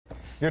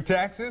Your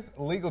taxes,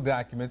 legal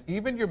documents,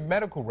 even your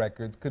medical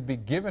records could be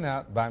given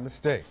out by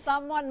mistake.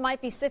 Someone might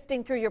be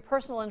sifting through your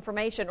personal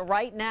information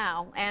right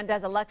now. And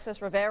as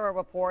Alexis Rivera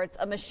reports,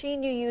 a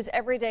machine you use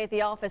every day at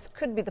the office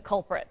could be the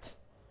culprit.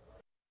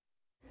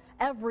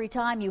 Every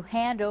time you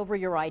hand over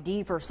your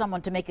ID for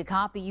someone to make a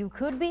copy, you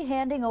could be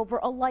handing over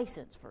a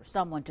license for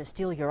someone to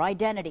steal your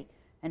identity.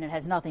 And it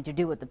has nothing to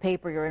do with the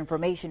paper your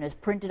information is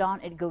printed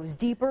on. It goes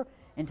deeper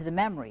into the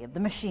memory of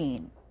the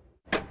machine.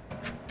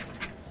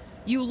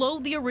 You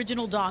load the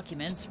original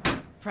documents,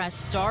 press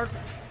start,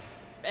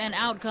 and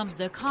out comes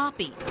the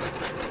copy.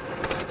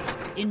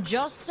 In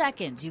just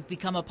seconds, you've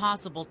become a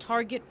possible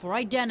target for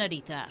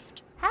identity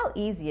theft. How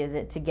easy is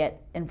it to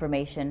get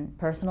information,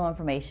 personal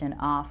information,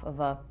 off of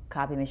a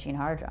copy machine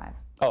hard drive?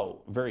 Oh,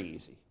 very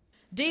easy.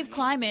 Dave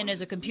Kleiman is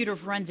a computer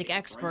forensic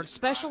expert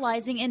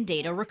specializing in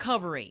data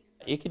recovery.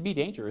 It could be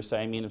dangerous.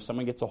 I mean, if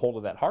someone gets a hold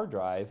of that hard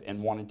drive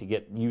and wanted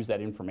to use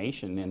that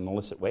information in an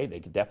illicit way,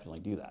 they could definitely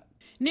do that.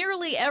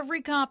 Nearly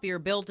every copier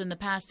built in the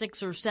past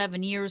 6 or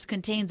 7 years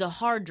contains a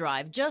hard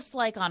drive, just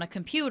like on a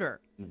computer.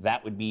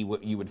 That would be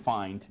what you would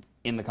find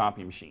in the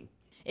copy machine.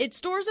 It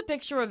stores a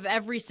picture of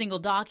every single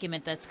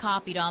document that's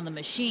copied on the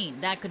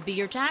machine. That could be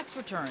your tax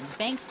returns,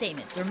 bank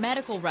statements, or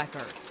medical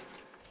records.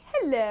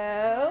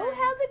 Hello,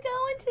 how's it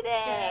going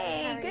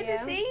today? Good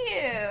to see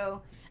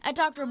you. At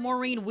Dr.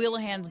 Maureen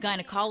Wheelahan's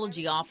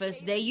gynecology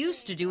office, they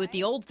used to do it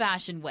the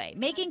old-fashioned way,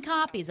 making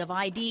copies of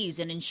IDs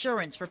and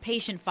insurance for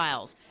patient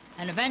files,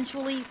 and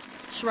eventually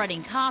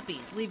shredding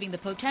copies, leaving the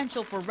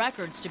potential for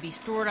records to be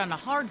stored on a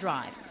hard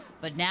drive.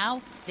 But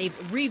now they've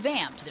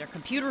revamped their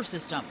computer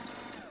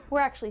systems. We're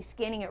actually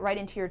scanning it right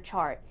into your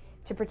chart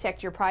to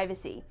protect your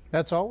privacy.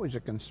 That's always a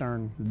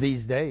concern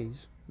these days,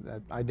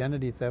 that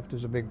identity theft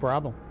is a big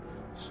problem.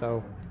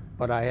 So,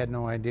 but I had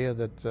no idea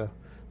that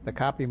the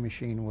copy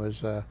machine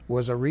was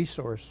a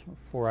resource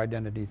for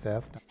identity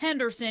theft.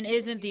 Henderson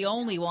isn't the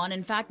only one.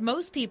 In fact,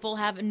 most people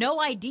have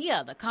no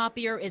idea the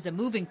copier is a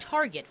moving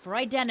target for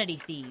identity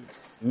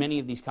thieves. Many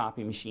of these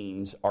copy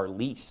machines are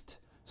leased,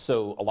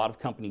 so a lot of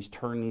companies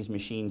turn these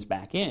machines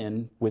back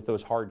in with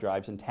those hard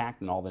drives intact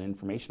and all that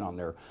information on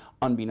there,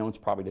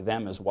 unbeknownst probably to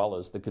them as well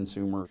as the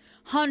consumer.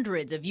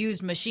 Hundreds of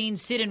used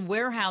machines sit in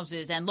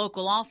warehouses and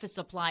local office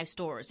supply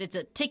stores. It's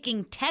a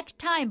ticking tech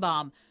time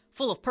bomb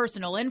full of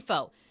personal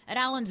info. At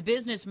Allen's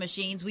Business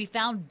Machines, we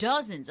found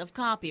dozens of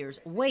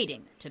copiers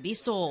waiting to be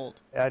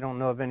sold. I don't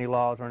know of any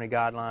laws or any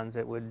guidelines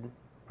that would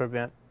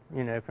prevent,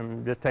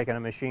 from just taking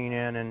a machine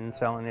in and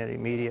selling it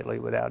immediately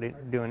without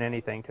doing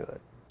anything to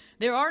it.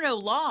 There are no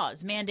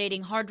laws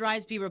mandating hard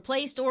drives be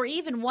replaced or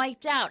even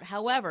wiped out.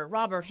 However,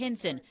 Robert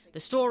Hinson, the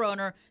store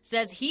owner,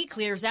 says he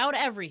clears out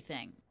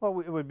everything. Well,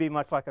 it would be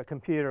much like a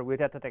computer.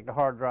 We'd have to take the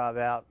hard drive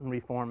out and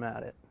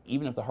reformat it.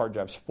 Even if the hard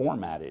drive's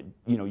formatted,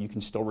 you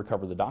can still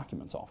recover the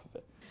documents off of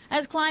it.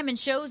 As Kleiman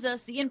shows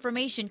us, the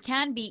information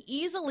can be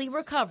easily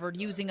recovered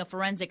using a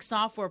forensic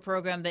software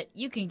program that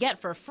you can get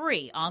for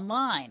free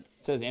online.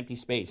 It says empty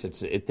space.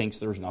 It thinks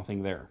there's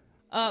nothing there.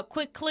 A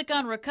quick click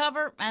on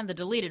recover and the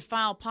deleted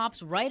file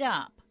pops right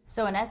up.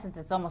 So in essence,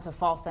 it's almost a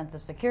false sense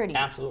of security.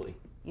 Absolutely.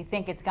 You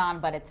think it's gone,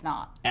 but it's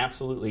not.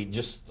 Absolutely.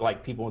 Just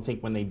like people would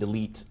think when they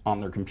delete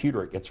on their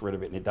computer, it gets rid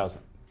of it, and it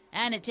doesn't.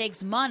 And it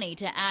takes money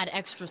to add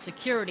extra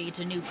security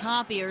to new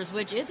copiers,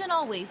 which isn't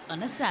always a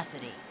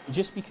necessity.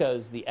 Just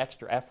because the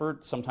extra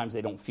effort, sometimes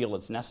they don't feel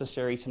it's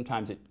necessary.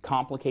 Sometimes it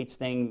complicates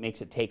things,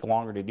 makes it take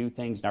longer to do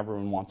things, and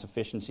everyone wants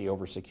efficiency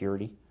over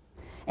security.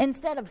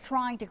 Instead of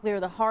trying to clear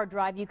the hard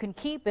drive, you can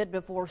keep it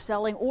before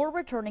selling or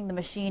returning the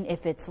machine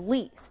if it's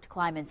leased.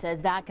 Kleiman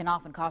says that can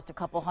often cost a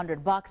couple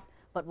 $100,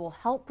 but will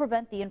help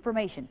prevent the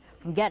information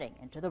from getting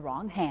into the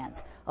wrong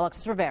hands.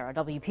 Alexis Rivera,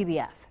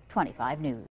 WPBF 25 News.